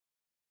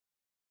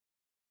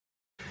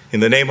In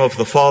the name of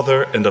the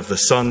Father, and of the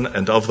Son,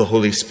 and of the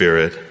Holy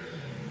Spirit.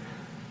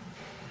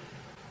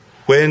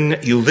 When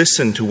you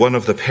listen to one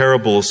of the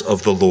parables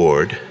of the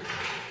Lord,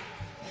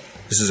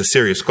 this is a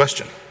serious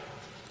question.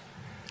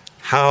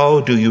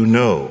 How do you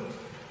know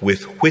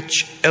with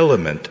which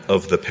element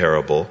of the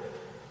parable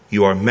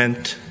you are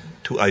meant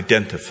to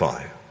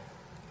identify?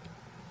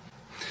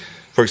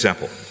 For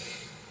example,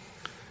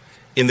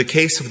 in the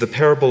case of the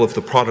parable of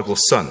the prodigal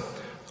son,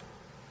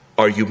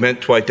 are you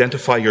meant to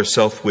identify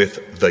yourself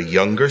with the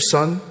younger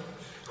son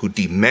who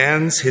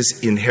demands his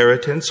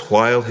inheritance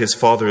while his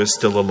father is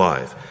still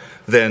alive,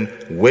 then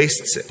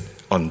wastes it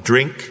on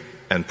drink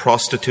and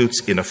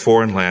prostitutes in a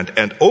foreign land,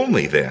 and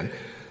only then,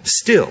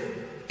 still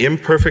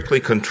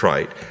imperfectly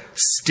contrite,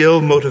 still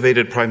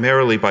motivated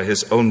primarily by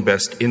his own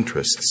best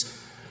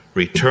interests,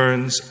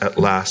 returns at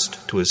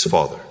last to his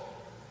father?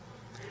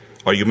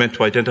 Are you meant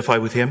to identify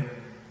with him?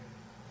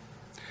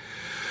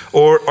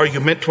 Or are you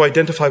meant to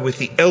identify with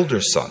the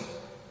elder son,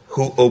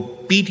 who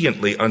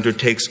obediently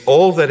undertakes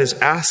all that is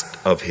asked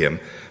of him,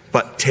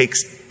 but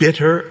takes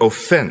bitter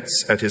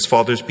offense at his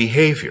father's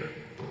behavior?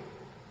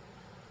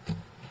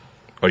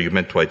 Are you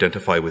meant to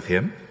identify with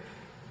him?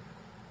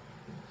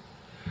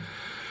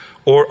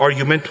 Or are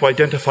you meant to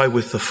identify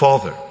with the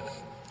father,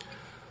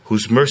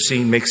 whose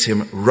mercy makes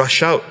him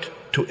rush out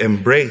to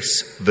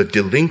embrace the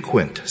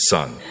delinquent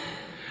son,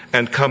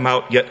 and come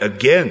out yet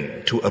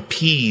again to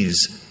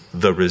appease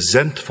the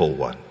resentful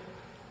one?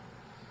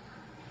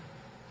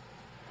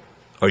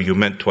 Are you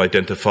meant to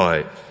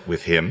identify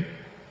with him?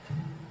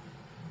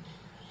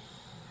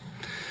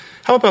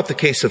 How about the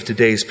case of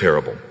today's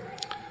parable?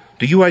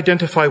 Do you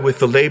identify with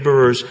the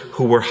laborers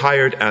who were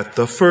hired at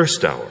the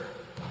first hour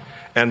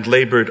and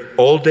labored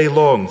all day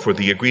long for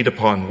the agreed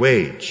upon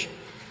wage,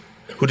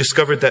 who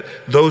discovered that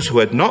those who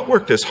had not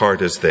worked as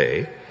hard as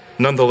they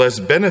nonetheless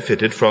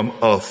benefited from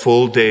a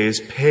full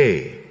day's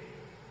pay?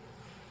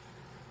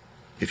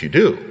 If you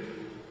do,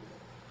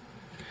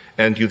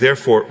 and you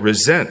therefore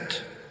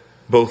resent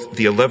both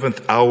the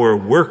 11th hour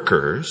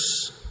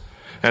workers,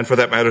 and for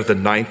that matter, the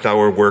 9th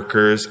hour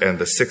workers, and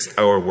the 6th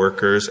hour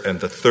workers, and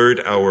the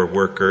 3rd hour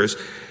workers,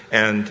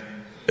 and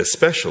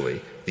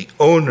especially the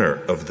owner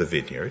of the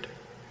vineyard,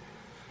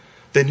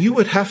 then you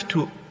would have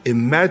to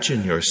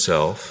imagine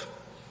yourself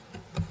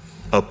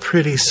a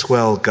pretty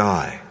swell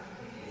guy,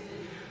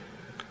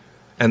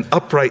 an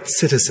upright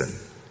citizen,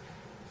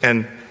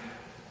 an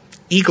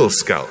Eagle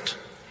Scout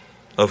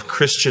of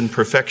Christian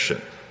perfection.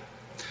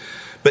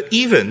 But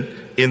even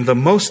in the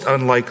most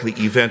unlikely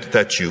event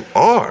that you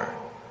are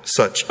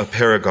such a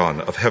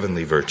paragon of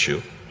heavenly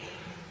virtue,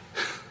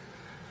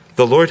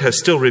 the Lord has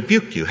still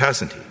rebuked you,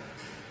 hasn't he,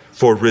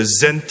 for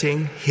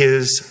resenting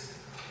his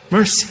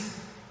mercy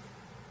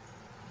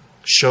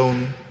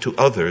shown to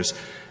others,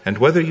 and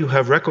whether you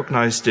have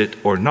recognized it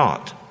or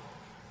not,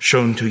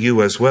 shown to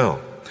you as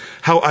well.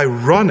 How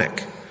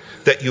ironic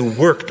that you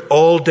worked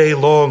all day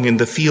long in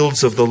the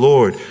fields of the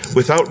Lord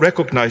without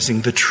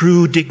recognizing the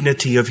true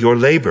dignity of your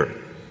labor.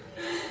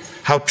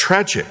 How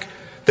tragic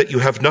that you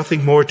have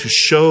nothing more to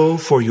show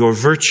for your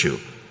virtue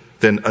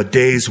than a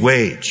day's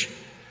wage,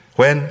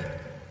 when,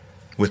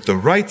 with the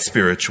right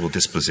spiritual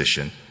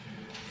disposition,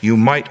 you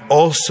might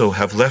also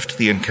have left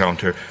the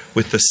encounter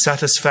with the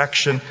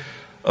satisfaction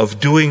of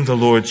doing the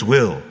Lord's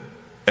will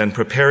and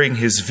preparing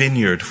his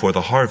vineyard for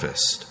the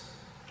harvest.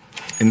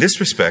 In this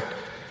respect,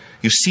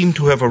 you seem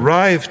to have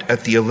arrived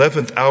at the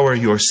 11th hour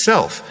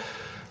yourself,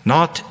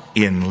 not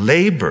in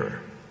labor,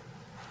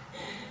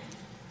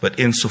 but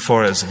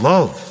insofar as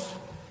love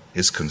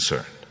is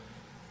concerned.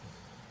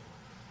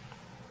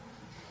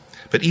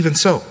 But even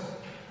so,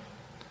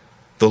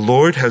 the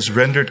Lord has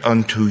rendered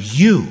unto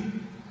you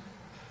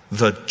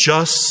the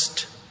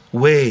just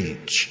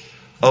wage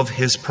of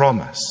his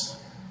promise.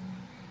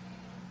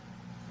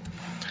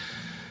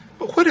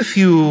 But what if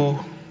you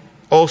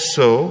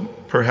also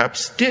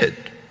perhaps did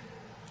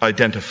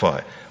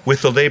identify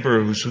with the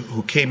laborers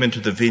who came into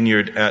the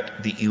vineyard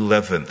at the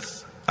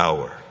 11th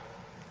hour?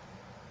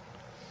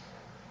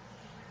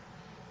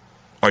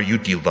 Are you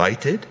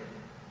delighted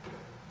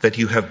that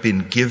you have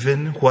been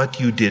given what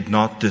you did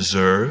not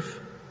deserve?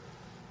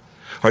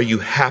 Are you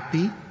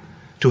happy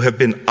to have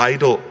been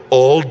idle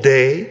all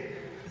day,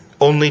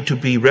 only to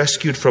be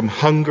rescued from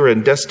hunger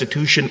and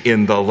destitution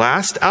in the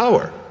last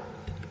hour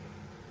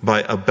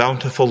by a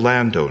bountiful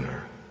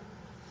landowner?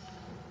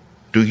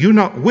 Do you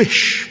not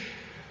wish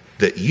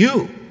that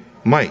you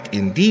might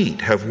indeed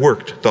have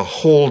worked the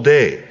whole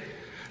day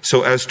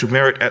so as to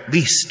merit at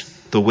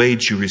least the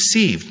wage you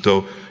received,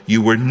 though you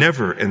were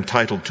never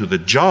entitled to the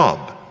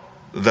job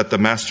that the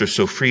master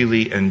so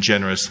freely and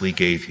generously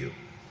gave you?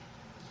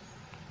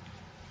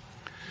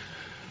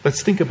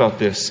 Let's think about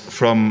this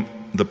from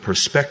the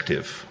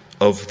perspective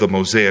of the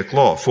Mosaic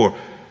law. For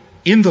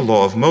in the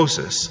law of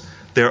Moses,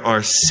 there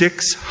are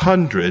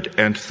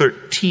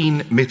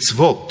 613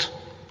 mitzvot,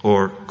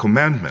 or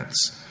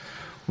commandments,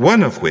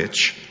 one of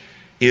which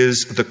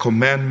is the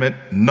commandment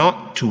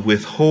not to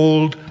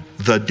withhold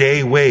the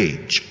day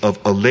wage of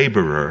a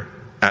laborer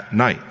at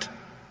night.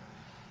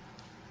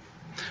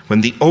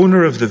 When the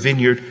owner of the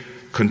vineyard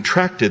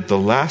contracted the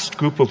last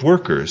group of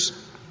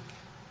workers,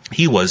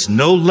 he was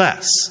no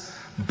less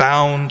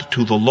bound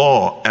to the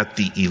law at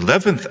the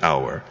 11th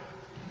hour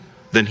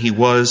than he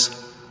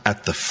was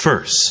at the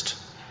first.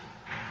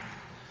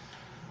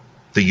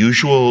 The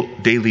usual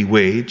daily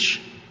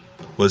wage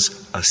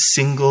was a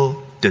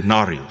single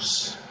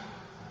denarius,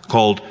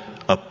 called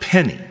a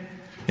penny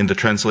in the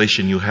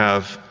translation you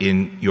have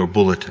in your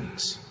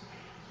bulletins.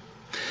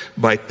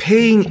 By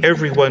paying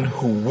everyone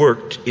who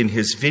worked in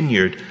his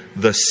vineyard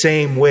the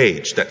same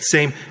wage, that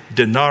same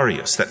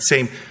denarius, that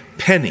same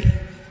penny,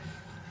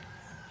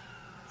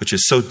 which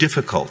is so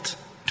difficult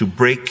to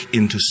break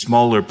into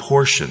smaller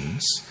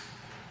portions,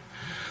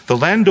 the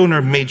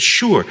landowner made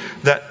sure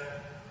that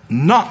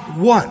not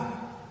one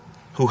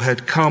who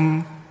had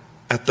come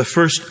at the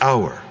first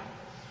hour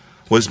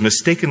was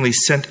mistakenly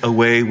sent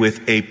away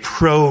with a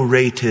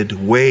prorated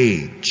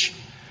wage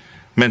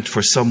meant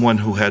for someone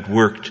who had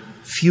worked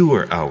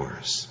fewer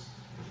hours.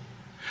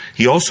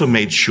 He also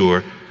made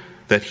sure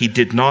that he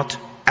did not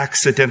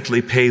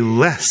accidentally pay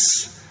less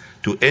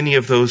to any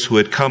of those who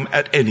had come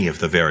at any of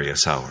the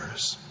various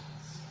hours.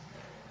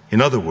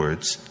 In other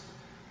words,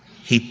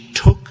 he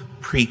took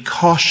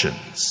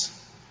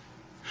precautions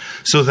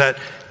so that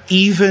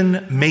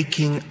even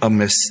making a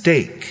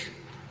mistake,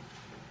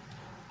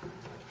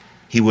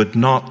 he would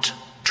not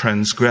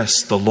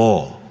transgress the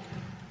law.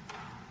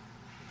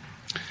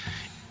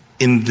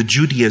 In the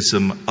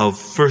Judaism of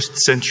first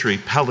century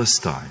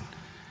Palestine,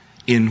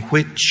 in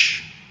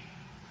which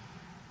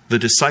the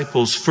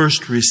disciples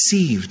first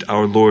received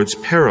our Lord's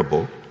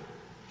parable,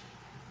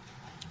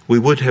 we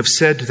would have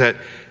said that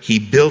he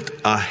built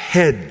a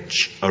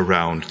hedge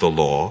around the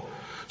law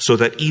so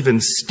that even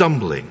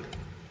stumbling,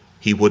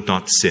 he would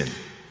not sin.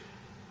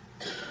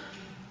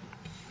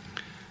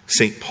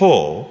 St.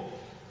 Paul,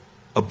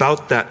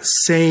 about that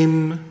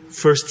same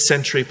first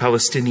century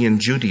Palestinian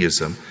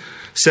Judaism,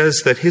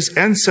 says that his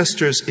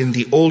ancestors in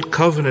the Old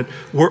Covenant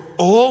were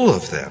all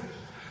of them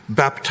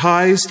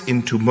baptized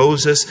into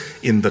Moses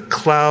in the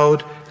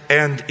cloud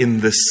and in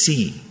the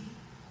sea.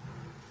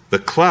 The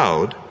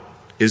cloud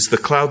is the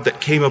cloud that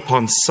came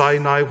upon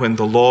Sinai when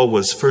the law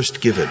was first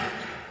given.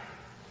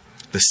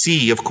 The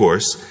sea, of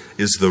course,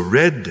 is the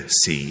Red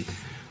Sea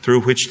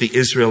through which the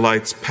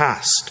Israelites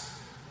passed,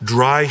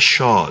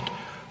 dry-shod,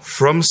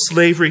 from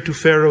slavery to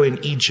Pharaoh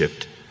in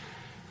Egypt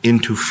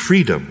into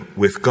freedom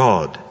with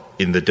God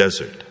in the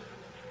desert.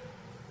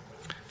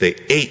 They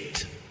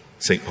ate,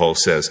 St. Paul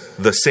says,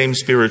 the same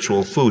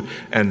spiritual food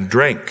and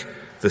drank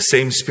the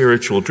same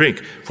spiritual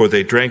drink, for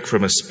they drank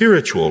from a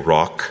spiritual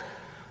rock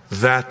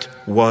that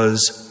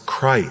was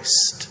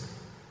Christ.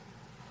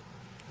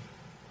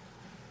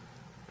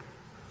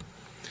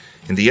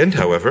 In the end,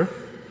 however,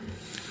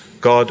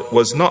 God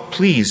was not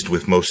pleased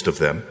with most of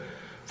them,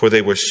 for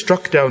they were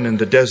struck down in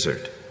the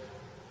desert.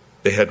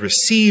 They had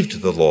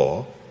received the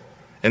law,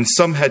 and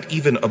some had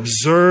even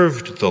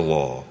observed the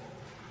law,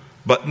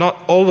 but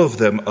not all of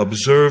them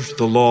observed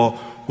the law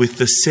with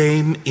the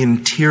same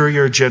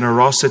interior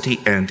generosity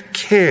and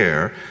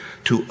care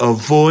to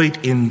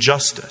avoid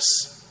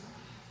injustice,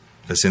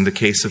 as in the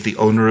case of the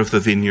owner of the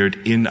vineyard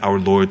in our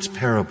Lord's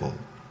parable.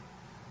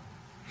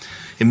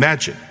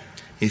 Imagine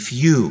if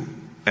you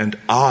and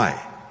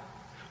I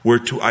were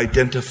to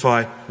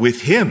identify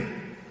with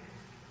him,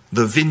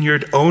 the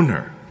vineyard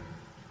owner.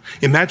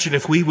 Imagine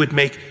if we would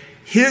make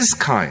his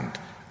kind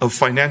of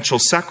financial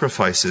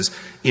sacrifices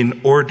in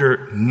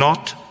order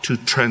not to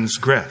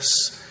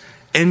transgress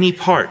any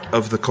part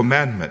of the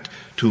commandment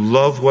to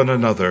love one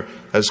another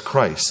as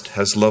Christ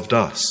has loved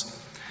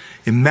us.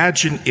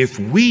 Imagine if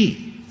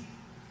we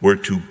were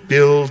to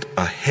build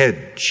a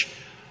hedge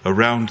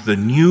around the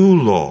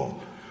new law,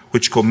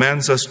 which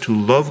commands us to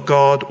love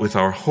God with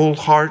our whole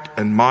heart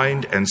and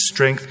mind and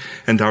strength,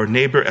 and our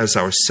neighbor as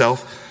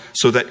ourself,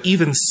 so that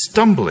even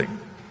stumbling,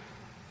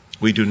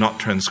 we do not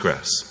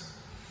transgress.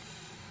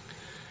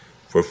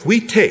 For if we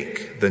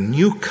take the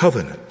new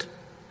covenant,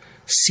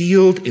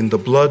 sealed in the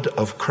blood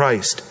of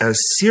Christ, as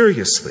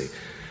seriously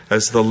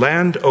as the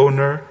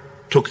landowner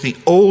took the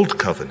old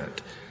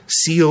covenant,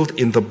 sealed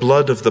in the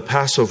blood of the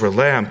Passover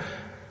lamb,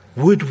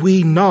 would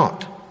we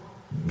not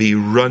be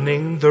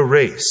running the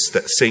race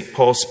that St.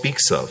 Paul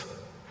speaks of,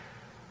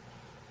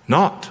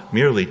 not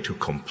merely to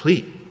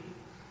complete,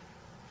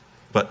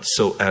 but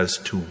so as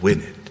to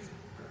win it?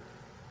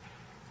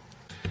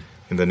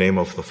 In the name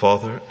of the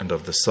Father, and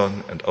of the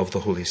Son, and of the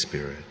Holy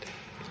Spirit.